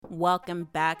Welcome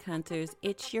back, hunters.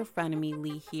 It's your frenemy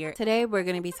Lee here. Today we're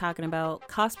going to be talking about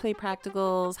cosplay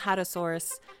practicals, how to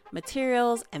source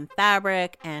materials and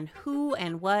fabric, and who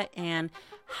and what and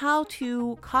how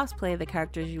to cosplay the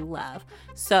characters you love.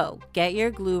 So get your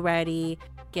glue ready,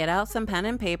 get out some pen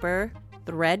and paper,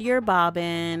 thread your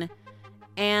bobbin,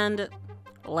 and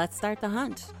let's start the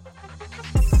hunt.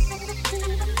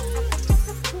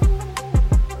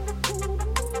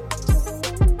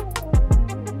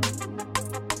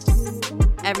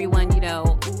 Everyone,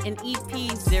 in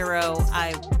EP 0,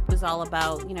 I was all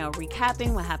about,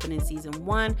 recapping what happened in season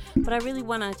 1, but I really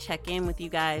want to check in with you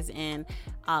guys and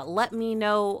let me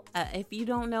know, if you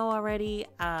don't know already,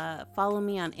 follow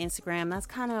me on Instagram. That's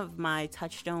kind of my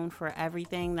touchstone for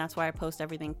everything. That's why I post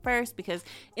everything first, because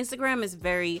Instagram is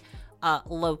very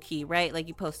low key, right? Like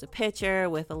you post a picture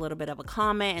with a little bit of a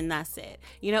comment and that's it.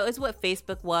 It's what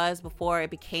Facebook was before it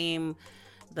became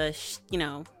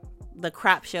the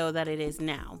crap show that it is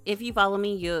now. If you follow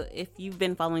me, if you've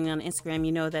been following me on Instagram,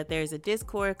 you know that there's a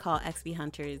Discord called XP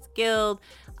Hunters Guild.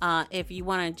 If you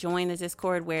want to join the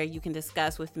Discord where you can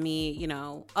discuss with me,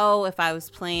 if I was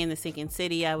playing the Sinking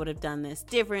City, I would have done this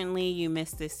differently. You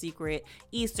missed this secret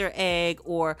Easter egg,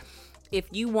 or if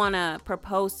you want to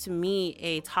propose to me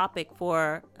a topic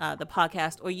for the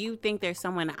podcast, or you think there's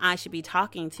someone I should be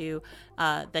talking to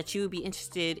that you would be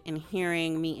interested in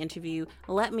hearing me interview,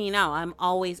 let me know. I'm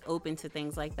always open to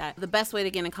things like that. The best way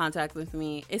to get in contact with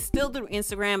me is still through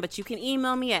Instagram, but you can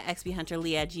email me at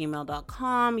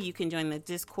xphunterlee@gmail.com. You can join the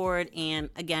Discord and,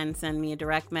 again, send me a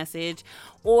direct message,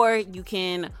 or you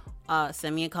can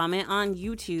send me a comment on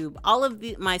YouTube. All of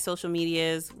my social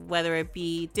medias, whether it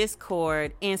be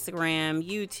Discord, Instagram,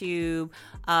 YouTube,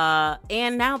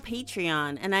 and now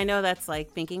Patreon. And I know that's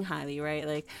like thinking highly, right?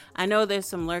 Like I know there's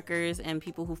some lurkers and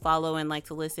people who follow and like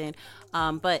to listen,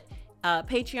 but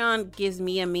Patreon gives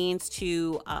me a means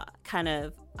to kind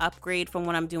of upgrade from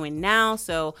what I'm doing now.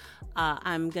 So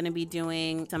I'm going to be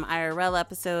doing some IRL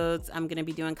episodes. I'm going to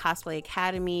be doing Cosplay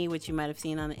Academy, which you might have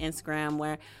seen on the Instagram,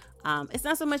 where it's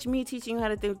not so much me teaching you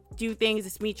how to do things,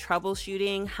 it's me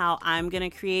troubleshooting how I'm going to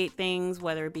create things,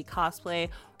 whether it be cosplay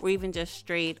or even just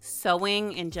straight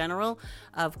sewing in general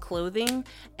of clothing.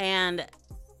 And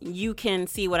you can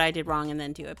see what I did wrong and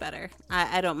then do it better.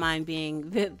 I don't mind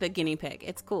being the guinea pig.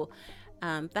 It's cool.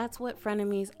 That's what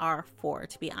frenemies are for,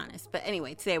 to be honest. But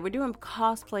anyway, today we're doing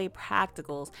cosplay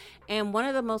practicals. And one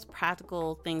of the most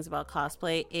practical things about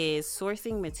cosplay is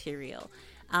sourcing material.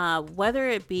 Whether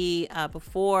it be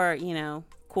before,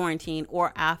 quarantine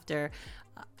or after,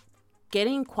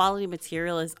 getting quality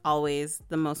material is always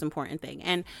the most important thing.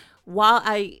 And while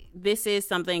this is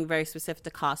something very specific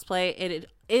to cosplay, it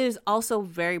is also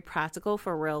very practical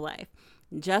for real life.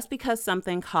 Just because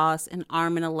something costs an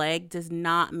arm and a leg does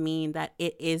not mean that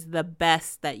it is the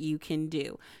best that you can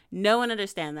do. No one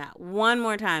understand that. One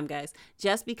more time, guys.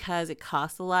 Just because it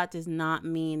costs a lot does not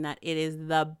mean that it is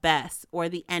the best or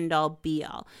the end all be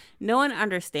all. No one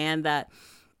understand that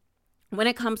when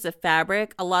it comes to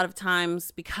fabric, a lot of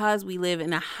times, because we live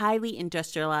in a highly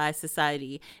industrialized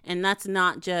society, and that's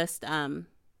not just,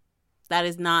 that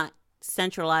is not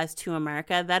centralized to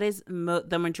America. That is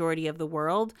the majority of the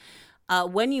world.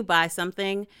 When you buy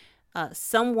something,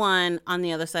 someone on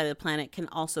the other side of the planet can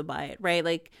also buy it, right?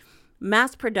 Like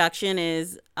mass production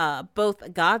is both a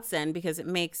godsend because it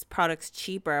makes products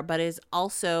cheaper, but is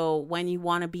also, when you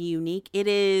want to be unique, it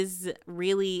is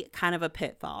really kind of a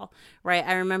pitfall, right?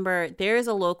 I remember there is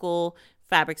a local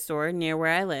fabric store near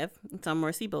where I live. It's on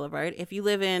Mercy Boulevard. If you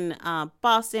live in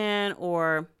Boston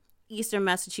or Eastern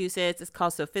Massachusetts, it's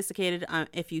called Sophisticated.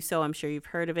 If you so, I'm sure you've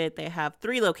heard of it. They have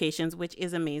 3 locations, which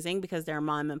is amazing because they're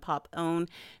mom and pop owned.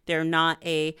 They're not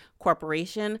a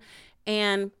corporation.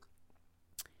 And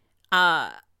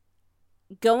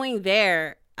going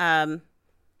there, I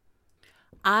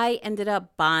ended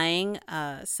up buying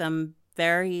some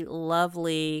very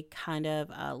lovely kind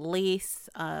of lace,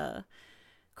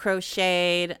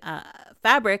 crocheted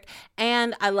fabric,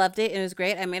 and I loved it. It was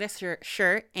great. I made a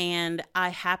shirt, and I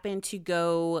happened to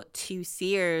go to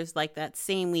Sears like that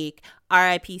same week.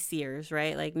 RIP Sears,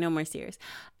 right? Like no more Sears.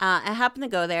 I happened to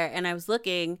go there, and I was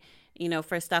looking,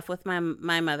 for stuff with my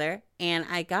mother, and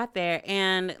I got there,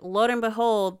 and lo and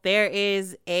behold, there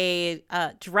is a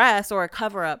dress, or a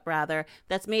cover up rather,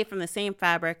 that's made from the same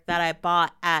fabric that I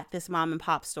bought at this mom and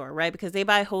pop store, right? Because they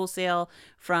buy wholesale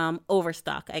from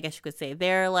Overstock, I guess you could say.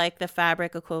 They're like the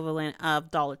fabric equivalent of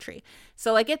Dollar Tree.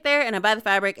 So I get there and I buy the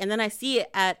fabric, and then I see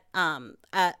it at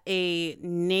a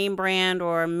name brand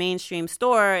or mainstream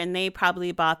store, and they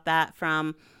probably bought that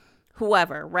from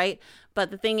whoever, right? But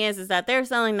the thing is that they're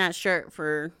selling that shirt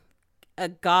for a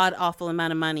god awful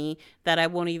amount of money that I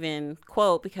won't even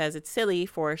quote because it's silly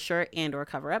for a shirt and or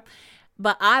cover up.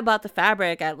 But I bought the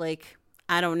fabric at like,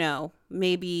 I don't know,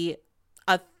 maybe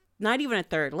not even a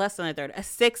third, less than a third, a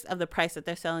sixth of the price that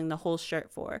they're selling the whole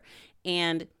shirt for.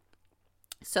 And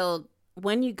so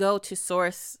when you go to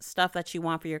source stuff that you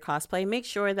want for your cosplay, make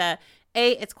sure that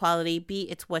A, it's quality, B,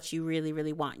 it's what you really,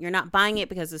 really want. You're not buying it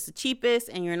because it's the cheapest,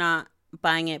 and you're not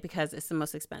buying it because it's the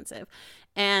most expensive.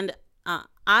 And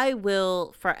I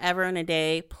will forever and a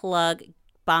day plug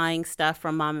buying stuff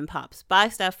from mom and pops. Buy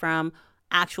stuff from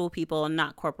actual people and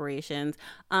not corporations.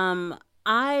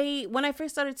 When I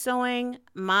first started sewing,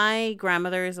 my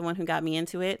grandmother is the one who got me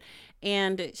into it,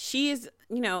 and she's,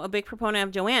 a big proponent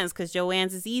of Joann's because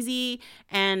Joann's is easy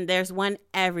and there's one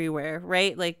everywhere,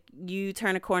 right? Like you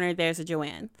turn a corner, there's a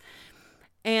Joann.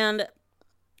 And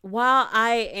while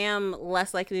I am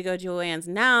less likely to go to Joann's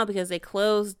now because they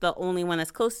closed the only one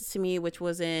that's closest to me, which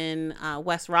was in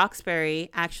West Roxbury,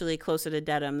 actually closer to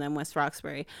Dedham than West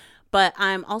Roxbury. But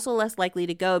I'm also less likely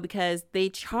to go because they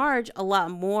charge a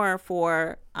lot more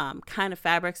for kind of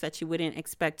fabrics that you wouldn't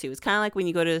expect to. It's kind of like when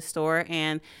you go to the store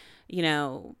and,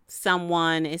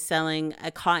 someone is selling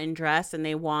a cotton dress and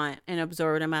they want an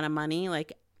absorbent amount of money,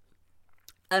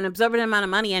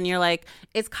 and you're like,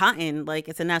 it's cotton, like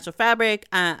it's a natural fabric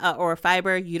or a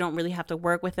fiber. You don't really have to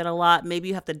work with it a lot. Maybe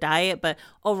you have to dye it, but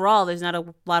overall, there's not a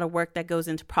lot of work that goes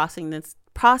into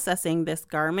processing this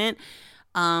garment.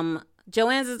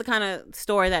 Joann's is the kind of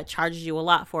store that charges you a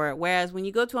lot for it. Whereas when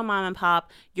you go to a mom and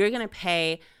pop, you're going to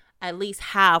pay at least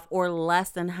half or less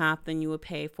than half than you would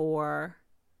pay for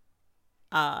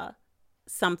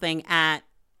something at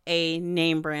a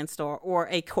name brand store or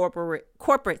a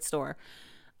corporate store.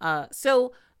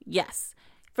 So yes,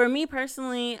 for me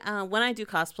personally, when I do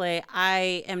cosplay,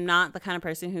 I am not the kind of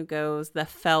person who goes the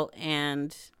felt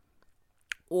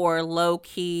or low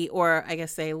key, or I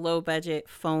guess say low budget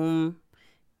foam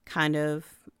kind of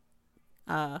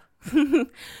path.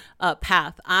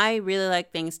 I really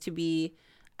like things to be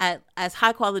as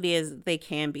high quality as they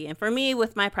can be. And for me,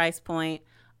 with my price point,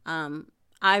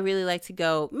 I really like to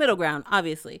go middle ground,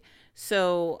 obviously.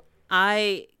 So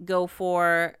I go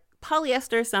for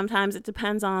polyester sometimes. It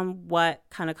depends on what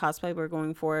kind of cosplay we're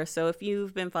going for. So if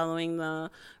you've been following the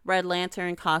Red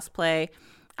Lantern cosplay,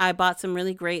 I bought some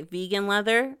really great vegan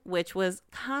leather, which was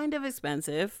kind of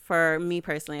expensive. For me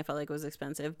personally, I felt like it was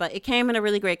expensive, but it came in a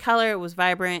really great color. It was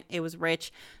vibrant. It was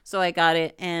rich. So I got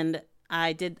it, and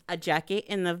I did a jacket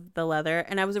in the leather.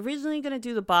 And I was originally going to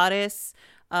do the bodice,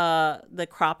 the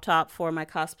crop top for my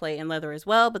cosplay in leather as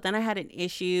well. But then I had an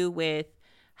issue with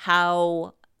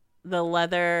how the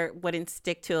leather wouldn't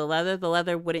stick to the leather. The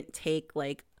leather wouldn't take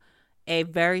like a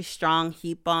very strong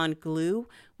heat bond glue,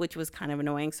 which was kind of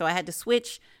annoying. So I had to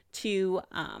switch to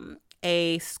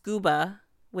a scuba,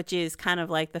 which is kind of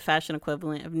like the fashion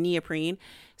equivalent of neoprene.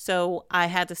 So I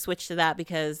had to switch to that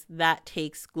because that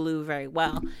takes glue very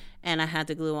well. And I had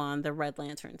to glue on the Red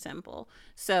Lantern symbol.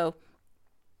 So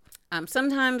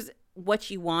sometimes what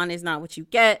you want is not what you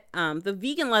get. The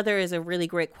vegan leather is a really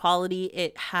great quality.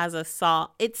 It has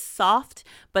it's soft,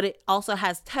 but it also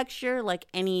has texture like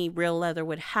any real leather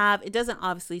would have. It doesn't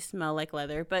obviously smell like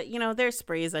leather, but there's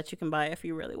sprays that you can buy if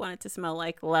you really want it to smell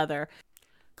like leather.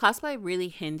 Cosplay really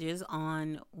hinges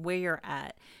on where you're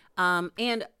at.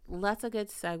 And that's a good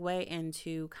segue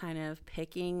into kind of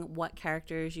picking what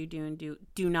characters you do and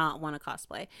do not want to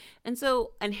cosplay. And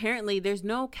so inherently, there's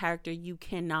no character you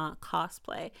cannot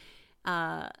cosplay.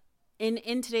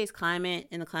 In today's climate,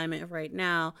 in the climate of right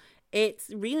now,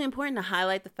 it's really important to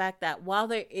highlight the fact that while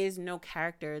there is no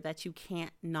character that you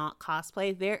can't not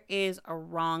cosplay, there is a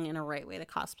wrong and a right way to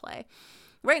cosplay.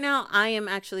 Right now, I am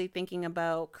actually thinking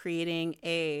about creating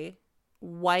a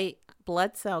white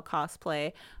blood cell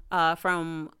cosplay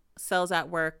from Cells at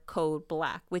Work Code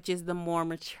Black, which is the more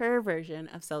mature version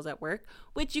of Cells at Work,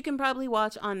 which you can probably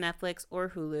watch on Netflix or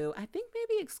Hulu. I think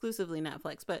maybe exclusively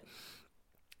Netflix, but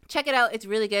check it out. It's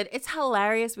really good. It's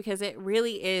hilarious because it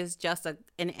really is just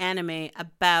an anime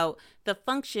about the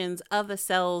functions of the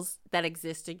cells that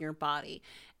exist in your body.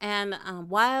 And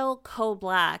while Code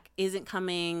Black isn't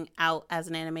coming out as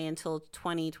an anime until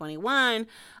 2021,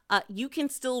 you can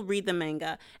still read the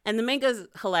manga. And the manga is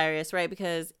hilarious, right?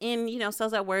 Because in,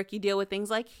 Cells at Work, you deal with things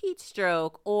like heat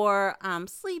stroke or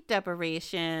sleep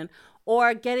deprivation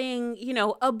or getting,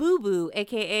 a boo-boo,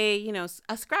 aka,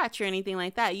 a scratch or anything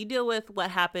like that. You deal with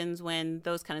what happens when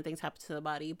those kind of things happen to the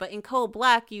body. But in Code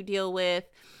Black, you deal with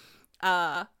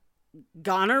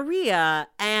gonorrhea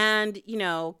and,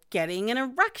 getting an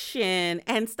erection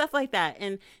and stuff like that.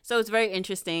 And so it's very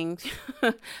interesting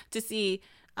to see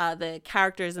the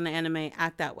characters in the anime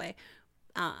act that way.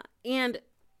 And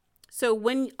So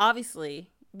when obviously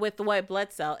with the white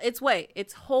blood cell, it's white.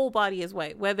 Its whole body is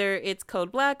white, whether it's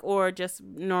code black or just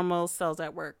normal cells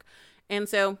at work. And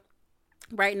so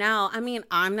right now, I mean,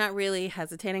 I'm not really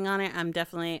hesitating on it.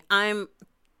 I'm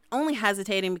only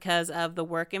hesitating because of the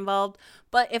work involved.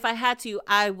 But if I had to,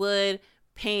 I would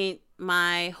paint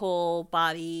my whole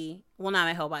body. Well, not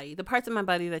my whole body. The parts of my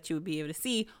body that you would be able to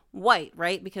see white,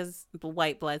 right? Because the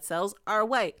white blood cells are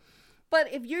white.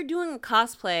 But if you're doing a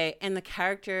cosplay and the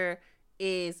character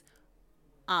is,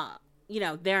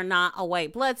 they're not a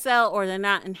white blood cell or they're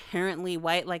not inherently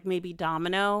white, like maybe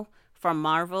Domino from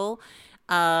Marvel,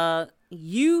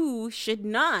 you should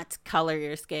not color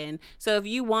your skin. So if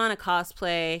you want to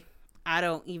cosplay, I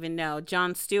don't even know,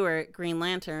 Jon Stewart, Green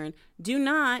Lantern, do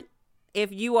not,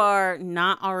 if you are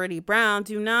not already brown,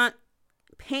 do not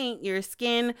paint your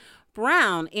skin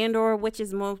brown, and or which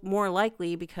is more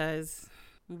likely because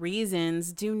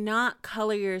reasons, do not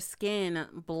color your skin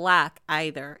black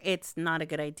either. It's not a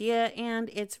good idea and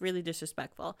it's really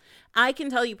disrespectful. I can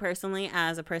tell you personally,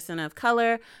 as a person of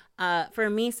color, for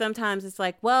me sometimes it's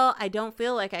like, well, I don't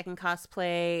feel like I can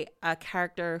cosplay a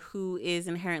character who is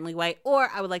inherently white. Or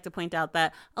I would like to point out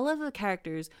that a lot of the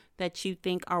characters that you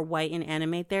think are white in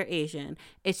anime, they're Asian.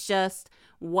 It's just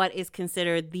what is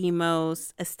considered the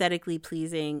most aesthetically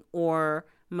pleasing or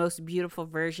most beautiful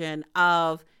version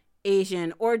of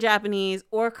Asian or Japanese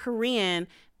or Korean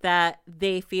that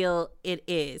they feel it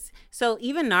is. So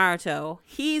even Naruto,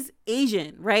 he's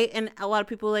Asian, right? And a lot of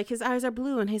people are like, his eyes are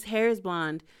blue and his hair is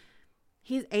blonde.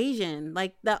 He's Asian.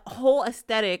 Like, the whole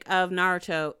aesthetic of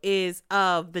Naruto is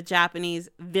of the Japanese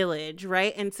village,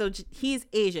 right? And so he's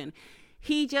Asian.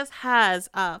 He just has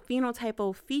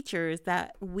phenotypal features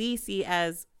that we see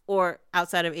as, or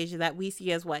outside of Asia, that we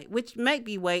see as white, which might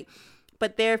be white,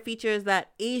 but they're features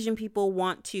that Asian people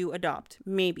want to adopt.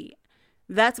 Maybe.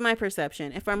 That's my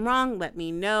perception. If I'm wrong, let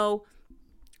me know.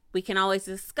 We can always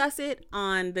discuss it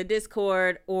on the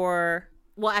Discord, or,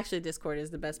 well, actually Discord is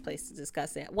the best place to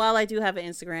discuss it. While I do have an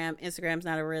Instagram, Instagram's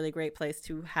not a really great place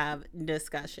to have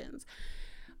discussions.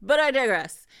 But I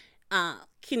digress.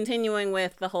 Continuing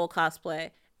with the whole cosplay.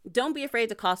 Don't be afraid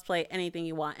to cosplay anything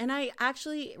you want. And I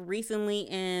actually recently,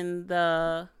 in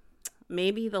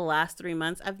maybe the last 3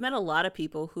 months, I've met a lot of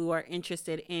people who are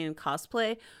interested in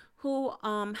cosplay who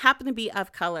happen to be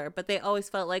of color, but they always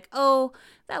felt like, oh,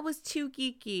 that was too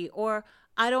geeky, or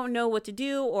I don't know what to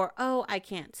do, or oh, I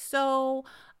can't sew.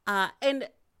 And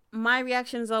my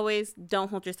reaction is always, don't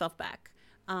hold yourself back.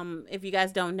 If you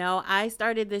guys don't know, I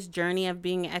started this journey of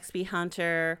being an XP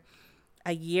hunter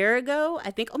a year ago.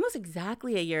 I think almost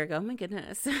exactly a year ago. Oh my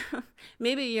goodness.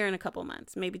 Maybe a year and a couple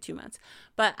months, maybe 2 months.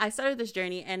 But I started this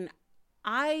journey and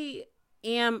I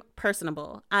am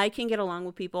personable. I can get along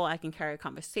with people. I can carry a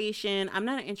conversation. I'm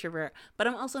not an introvert, but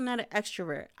I'm also not an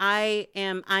extrovert. I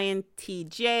am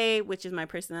INTJ, which is my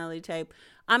personality type.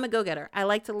 I'm a go-getter. I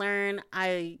like to learn.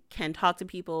 I can talk to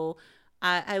people.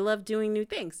 I love doing new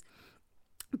things.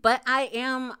 But I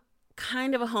am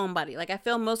kind of a homebody. Like, I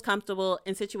feel most comfortable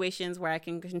in situations where I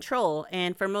can control.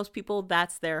 And for most people,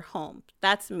 that's their home.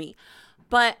 That's me.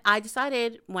 But I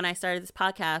decided when I started this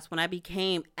podcast, when I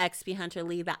became XP Hunter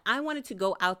Lee, that I wanted to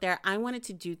go out there. I wanted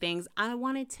to do things. I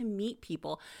wanted to meet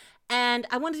people. And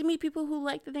I wanted to meet people who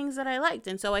liked the things that I liked.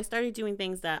 And so I started doing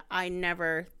things that I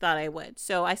never thought I would.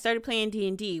 So I started playing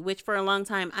D&D, which for a long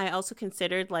time I also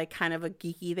considered like kind of a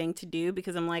geeky thing to do,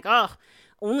 because I'm like, oh,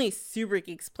 only super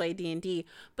geeks play D&D.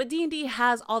 But D&D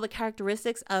has all the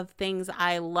characteristics of things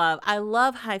I love. I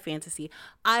love high fantasy.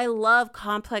 I love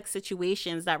complex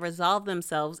situations that resolve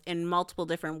themselves in multiple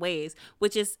different ways,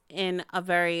 which is in a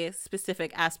very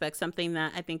specific aspect, something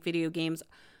that I think video games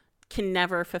can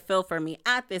never fulfill for me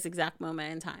at this exact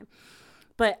moment in time.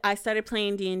 But I started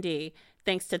playing D&D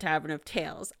thanks to Tavern of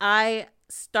Tales. I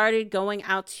started going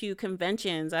out to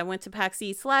conventions. I went to PAX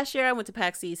East last year. I went to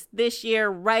PAX East this year,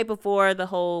 right before the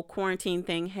whole quarantine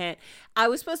thing hit. I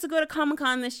was supposed to go to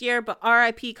Comic-Con this year, but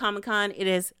RIP Comic-Con, it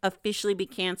has officially been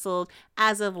canceled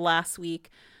as of last week.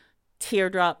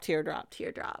 Teardrop, teardrop,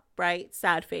 teardrop, right?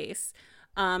 Sad face.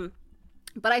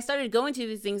 But I started going to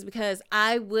these things because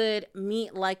I would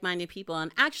meet like-minded people.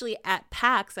 And actually at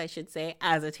PAX, I should say,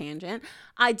 as a tangent,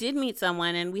 I did meet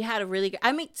someone and we had a really good,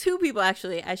 I met two people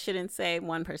actually. I shouldn't say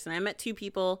one person. I met two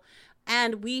people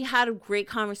and we had a great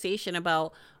conversation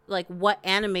about like what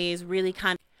kind of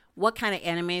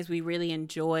animes we really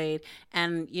enjoyed.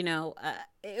 And, you know,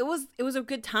 it was a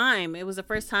good time. It was the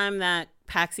first time that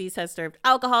PAX East has served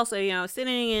alcohol. So, you know,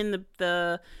 sitting in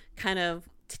the kind of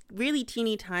really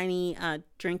teeny tiny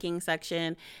drinking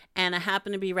section, and I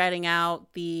happened to be writing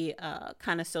out the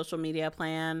kind of social media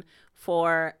plan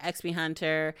for XP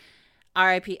Hunter.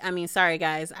 RIP. I mean, sorry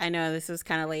guys. I know this was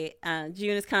kind of late.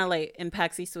 June is kind of late, and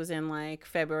PAX East was in like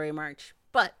February, March.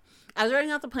 But I was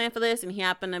writing out the plan for this, and he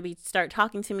happened to start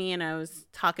talking to me, and I was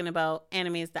talking about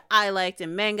animes that I liked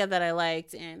and manga that I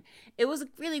liked, and it was a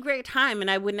really great time.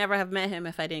 And I would never have met him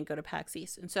if I didn't go to PAX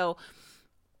East. And so,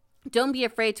 don't be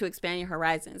afraid to expand your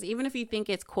horizons, even if you think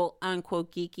it's quote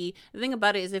unquote geeky. The thing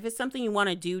about it is, if it's something you want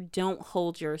to do, don't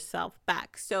hold yourself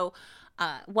back. So,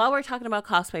 while we're talking about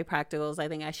cosplay practicals, I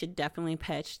think I should definitely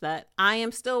pitch that I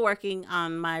am still working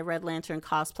on my Red Lantern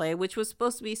cosplay, which was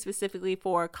supposed to be specifically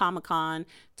for Comic-Con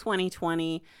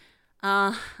 2020.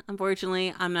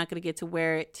 Unfortunately, I'm not going to get to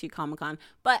wear it to Comic-Con,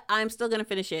 but I'm still going to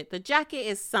finish it. The jacket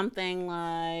is something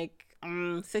like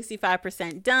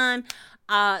 65% done.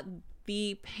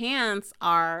 The pants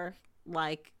are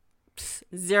like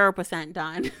 0%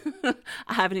 done.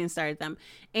 I haven't even started them.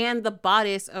 And the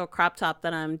bodice or crop top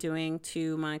that I'm doing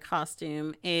to my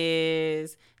costume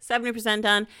is 70%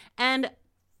 done. And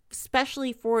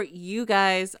especially for you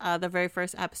guys, the very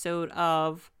first episode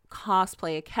of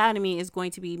Cosplay Academy is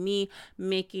going to be me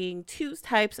making 2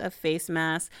 types of face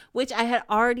masks, which I had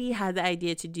already had the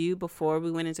idea to do before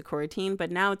we went into quarantine, but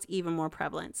now it's even more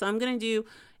prevalent. So I'm going to do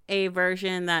a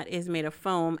version that is made of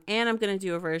foam, and I'm going to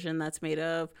do a version that's made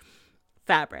of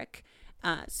fabric.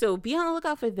 So be on the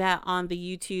lookout for that on the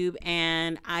YouTube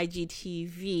and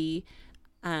IGTV.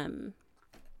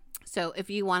 So if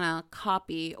you want to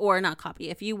copy, or not copy,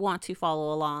 if you want to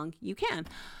follow along, you can.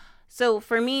 So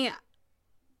for me,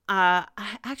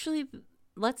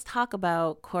 let's talk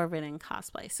about Corvid and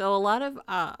cosplay. So a lot of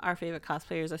our favorite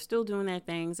cosplayers are still doing their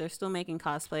things. They're still making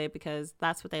cosplay because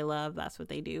that's what they love. That's what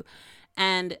they do.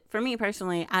 And for me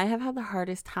personally, I have had the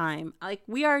hardest time. Like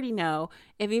we already know,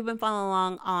 if you've been following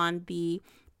along on the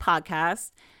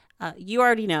podcast, you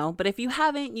already know. But if you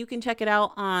haven't, you can check it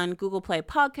out on Google Play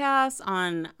Podcasts,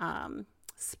 on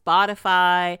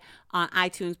Spotify, on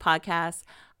iTunes Podcasts.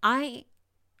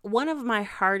 One of my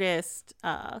hardest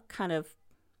kind of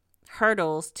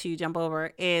hurdles to jump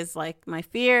over is like my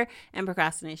fear and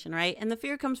procrastination, right? And the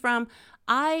fear comes from,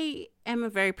 I am a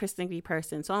very persnickety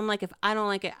person. So I'm like, if I don't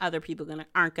like it, other people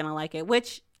aren't gonna like it,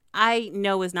 which I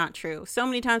know is not true. So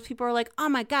many times people are like, oh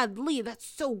my God, Lee, that's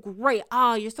so great.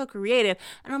 Oh, you're so creative.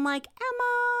 And I'm like, am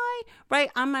I?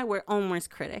 Right? I'm my own worst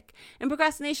critic. And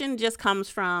procrastination just comes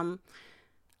from,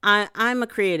 I'm a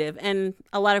creative, and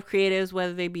a lot of creatives,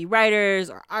 whether they be writers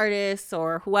or artists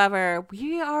or whoever,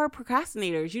 we are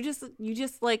procrastinators. You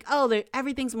just like, oh,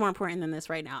 everything's more important than this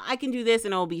right now. I can do this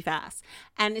and it'll be fast.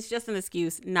 And it's just an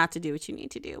excuse not to do what you need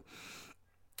to do.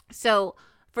 So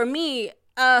for me,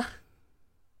 I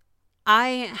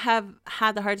have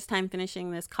had the hardest time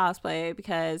finishing this cosplay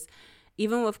because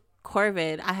even with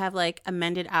Corvid, I have like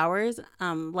amended hours.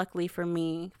 Luckily for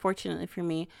me, fortunately for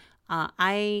me,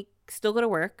 I still go to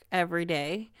work every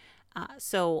day.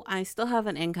 So I still have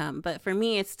an income. But for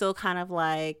me, it's still kind of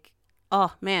like,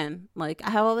 oh man, like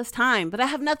I have all this time, but I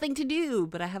have nothing to do,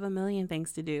 but I have a million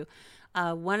things to do.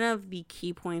 One of the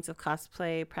key points of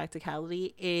cosplay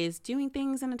practicality is doing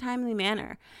things in a timely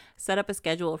manner. Set up a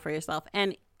schedule for yourself.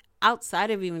 And outside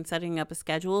of even setting up a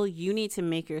schedule, you need to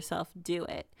make yourself do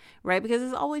it, right? Because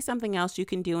there's always something else you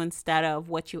can do instead of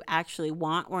what you actually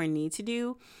want or need to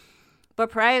do. But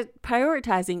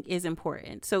prioritizing is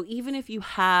important. So even if you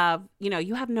have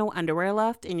no underwear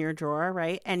left in your drawer,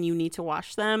 right? And you need to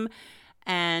wash them,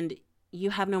 and you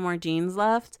have no more jeans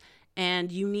left,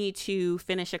 and you need to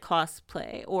finish a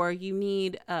cosplay, or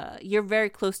you're very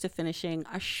close to finishing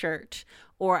a shirt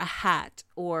or a hat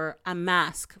or a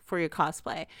mask for your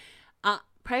cosplay.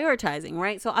 Prioritizing,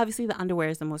 right? So obviously the underwear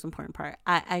is the most important part.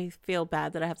 I feel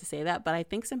bad that I have to say that, but I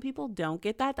think some people don't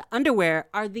get that. The underwear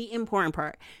are the important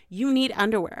part. You need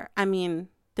underwear. I mean,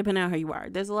 depending on who you are.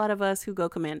 There's a lot of us who go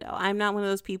commando. I'm not one of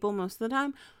those people most of the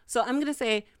time. So I'm going to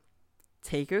say,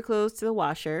 take your clothes to the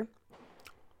washer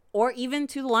or even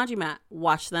to the laundromat.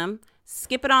 Wash them,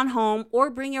 skip it on home,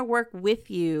 or bring your work with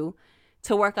you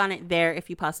to work on it there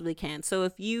if you possibly can. So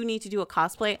if you need to do a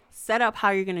cosplay, set up how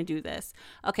you're going to do this.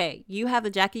 Okay, you have the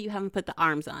jacket, you haven't put the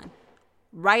arms on.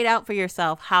 Write out for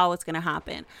yourself how it's going to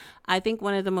happen. I think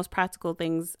one of the most practical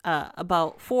things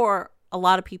for a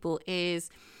lot of people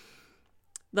is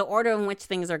the order in which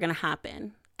things are going to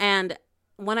happen. And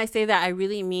when I say that, I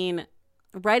really mean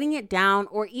writing it down,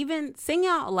 or even saying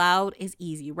out loud is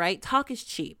easy, right? Talk is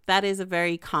cheap. That is a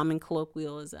very common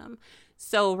colloquialism.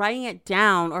 So writing it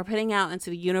down or putting out into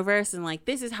the universe and like,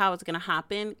 this is how it's going to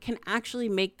happen can actually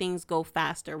make things go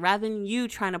faster rather than you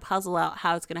trying to puzzle out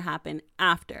how it's going to happen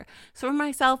after. So for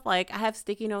myself, like I have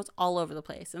sticky notes all over the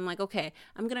place. I'm like, okay,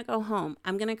 I'm going to go home.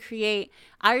 I'm going to create,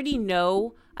 I've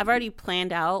already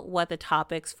planned out what the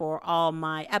topics for all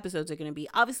my episodes are going to be.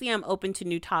 Obviously, I'm open to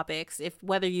new topics. If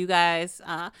whether you guys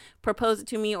propose it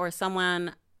to me or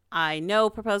someone I know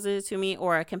proposes it to me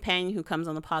or a companion who comes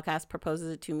on the podcast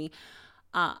proposes it to me,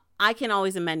 I can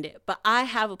always amend it, but I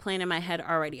have a plan in my head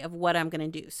already of what I'm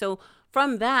going to do. So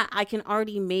from that, I can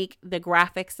already make the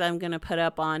graphics that I'm going to put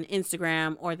up on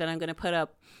Instagram or that I'm going to put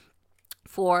up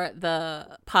for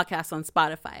the podcast on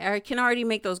Spotify. I can already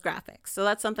make those graphics. So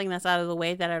that's something that's out of the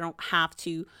way that I don't have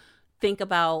to think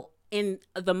about in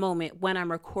the moment when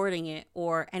I'm recording it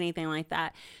or anything like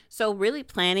that. So really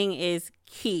planning is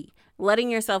key.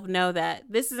 Letting yourself know that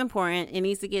this is important, it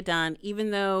needs to get done, even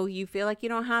though you feel like you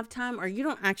don't have time or you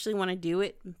don't actually want to do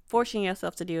it. Forcing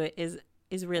yourself to do it is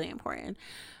really important.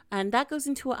 And that goes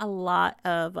into a lot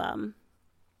of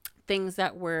things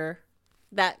that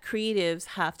creatives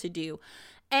have to do.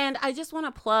 And I just want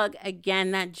to plug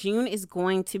again that June is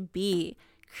going to be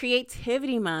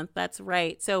Creativity Month. That's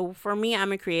right. So for me,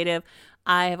 I'm a creative.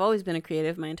 I have always been a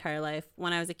creative my entire life.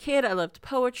 When I was a kid, I loved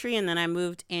poetry, and then I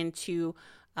moved into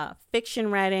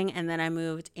fiction writing, and then I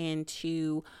moved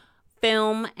into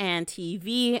film and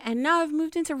TV, and now I've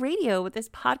moved into radio with this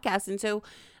podcast. And so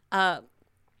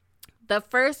the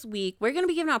first week, we're going to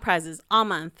be giving out prizes all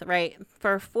month, right?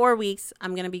 For 4 weeks,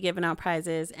 I'm going to be giving out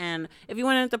prizes. And if you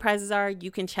want to know what the prizes are,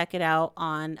 you can check it out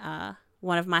on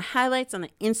one of my highlights on the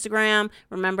Instagram.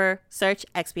 Remember, search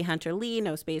XP Hunter Lee,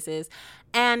 no spaces.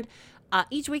 And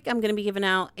each week, I'm going to be giving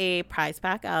out a prize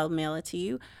pack. I'll mail it to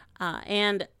you.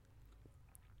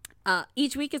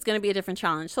 Each week is going to be a different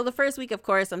challenge. So the first week, of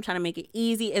course, I'm trying to make it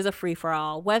easy, is a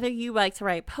free-for-all. Whether you like to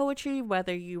write poetry,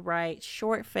 whether you write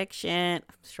short fiction,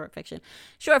 long fiction.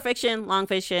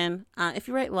 If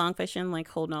you write long fiction, like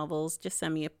whole novels, just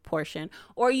send me a portion.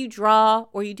 Or you draw,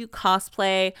 or you do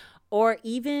cosplay, or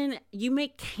even you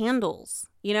make candles.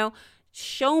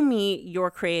 Show me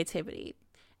your creativity.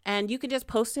 And you can just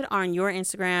post it on your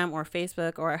Instagram or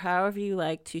Facebook or however you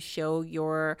like to show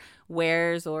your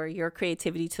wares or your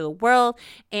creativity to the world,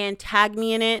 and tag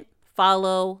me in it,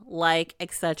 follow, like,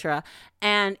 etc.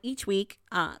 And each week,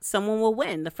 someone will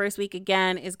win. The first week,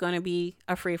 again, is going to be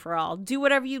a free-for-all. Do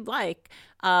whatever you'd like.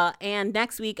 And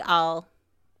next week, I'll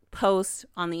post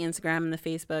on the Instagram and the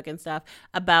Facebook and stuff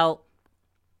about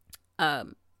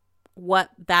what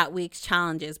that week's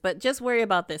challenge is. But just worry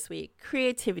about this week,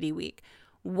 Creativity Week.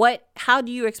 How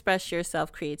do you express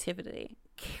yourself creatively?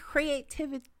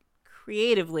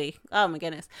 Oh my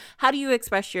goodness. How do you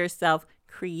express yourself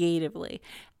creatively?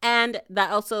 And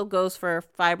that also goes for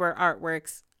fiber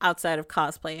artworks outside of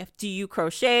cosplay. Do you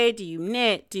crochet? Do you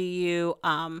knit? Do you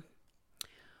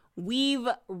weave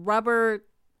rubber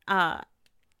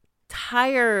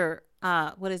tire?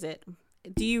 What is it?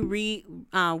 Do you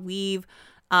weave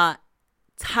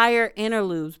tire inner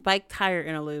loops, bike tire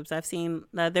inner loops? I've seen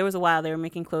there was a while they were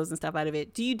making clothes and stuff out of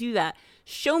it. Do you do that?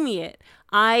 Show me it.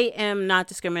 I am not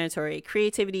discriminatory.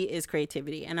 Creativity is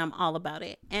creativity, and I'm all about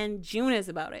it. And June is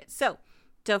about it. So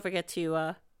don't forget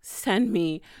to send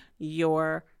me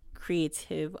your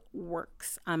creative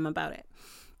works. I'm about it.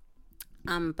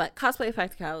 But cosplay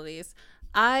practicalities.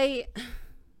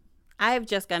 I've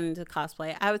just gotten into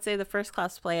cosplay. I would say the first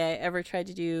cosplay I ever tried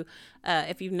to do,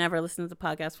 if you've never listened to the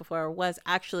podcast before, was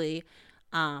actually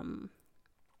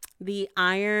the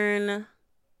Iron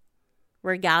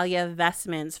Regalia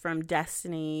vestments from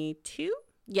Destiny 2?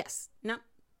 Yes. No.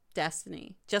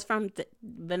 Destiny. Just from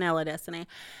Vanilla Destiny.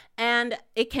 And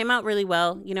it came out really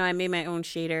well. I made my own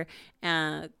shader,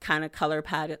 kind of color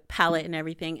palette and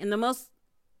everything. And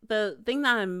the thing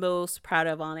that I'm most proud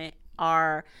of on it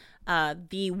are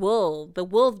the wolf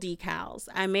decals.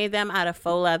 I made them out of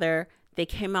faux leather. They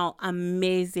came out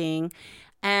amazing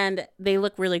and they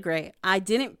look really great. I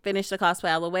didn't finish the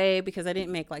cosplay all the way because I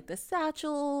didn't make like the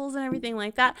satchels and everything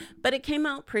like that, but it came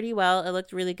out pretty well. It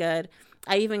looked really good.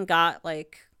 I even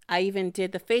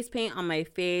did the face paint on my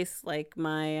face, like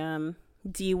my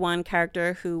D1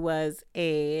 character who was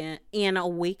an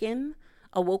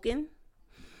Awoken.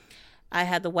 I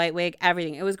had the white wig,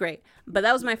 everything. It was great. But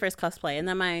that was my first cosplay. And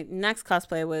then my next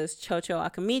cosplay was Chocho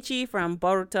Akamichi from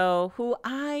Boruto, who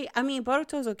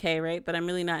Boruto's okay, right? But I'm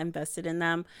really not invested in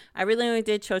them. I really only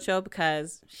did Chocho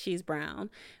because she's brown,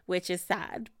 which is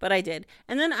sad, but I did.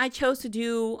 And then I chose to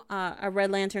do a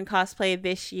Red Lantern cosplay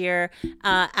this year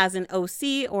as an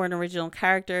OC or an original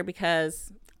character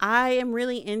because I am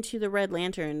really into the Red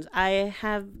Lanterns. I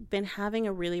have been having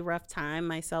a really rough time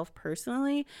myself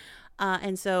personally.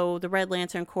 And so the Red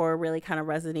Lantern Corps really kind of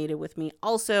resonated with me.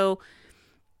 Also,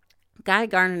 Guy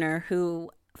Gardner,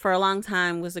 who for a long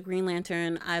time was the Green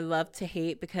Lantern I love to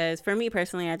hate, because for me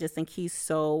personally, I just think he's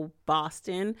so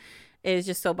Boston. It is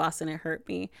just so Boston, it hurt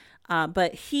me.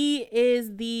 But he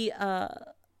is the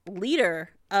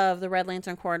leader of the Red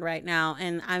Lantern Corps right now.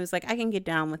 And I was like, I can get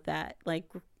down with that. Like,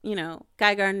 you know,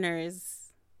 Guy Gardner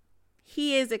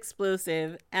he is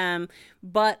explosive,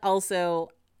 but also,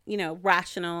 you know,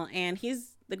 rational, and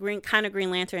he's the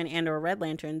Green Lantern and or Red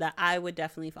Lantern that I would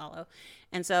definitely follow.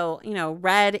 And so, you know,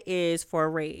 red is for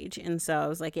rage. And so I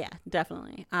was like, yeah,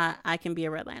 definitely. I can be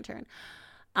a Red Lantern.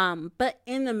 But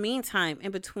in the meantime,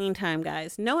 in between time,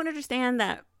 guys, know and understand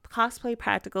that cosplay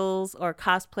practicals or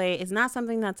cosplay is not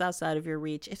something that's outside of your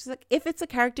reach. If it's a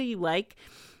character you like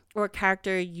or a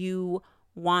character you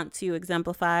want to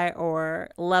exemplify or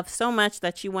love so much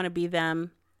that you want to be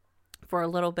them for a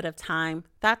little bit of time,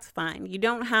 that's fine. You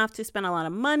don't have to spend a lot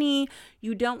of money.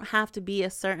 You don't have to be a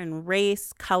certain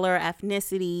race, color,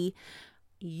 ethnicity.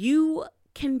 You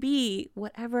can be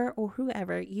whatever or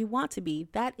whoever you want to be.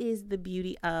 That is the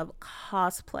beauty of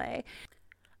cosplay.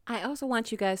 I also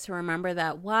want you guys to remember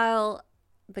that while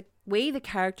the way the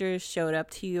characters showed up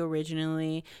to you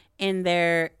originally in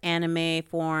their anime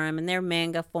form, in their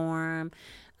manga form,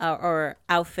 or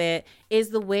outfit is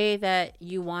the way that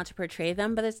you want to portray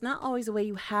them, but it's not always the way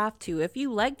you have to. If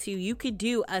you like to, you could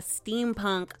do a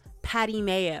steampunk Patty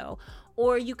Mayo,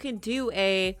 or you could do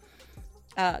a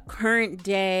current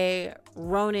day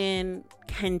Ronin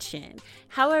Kenshin.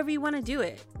 However you want to do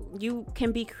it, you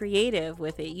can be creative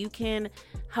with it. You can,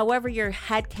 however your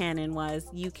headcanon was,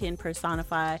 you can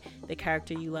personify the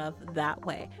character you love that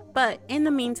way. But in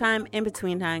the meantime, in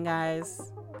between time,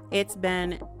 guys, it's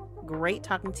been great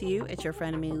talking to you. It's your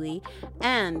friend Amelie,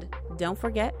 and don't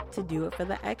forget to do it for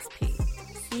the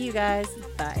XP. See you guys.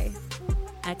 Bye.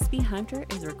 XP Hunter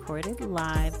is recorded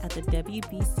live at the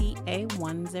WBCA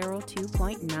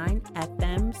 102.9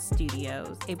 FM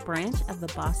studios, a branch of the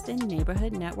Boston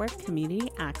Neighborhood Network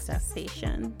Community Access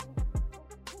Station.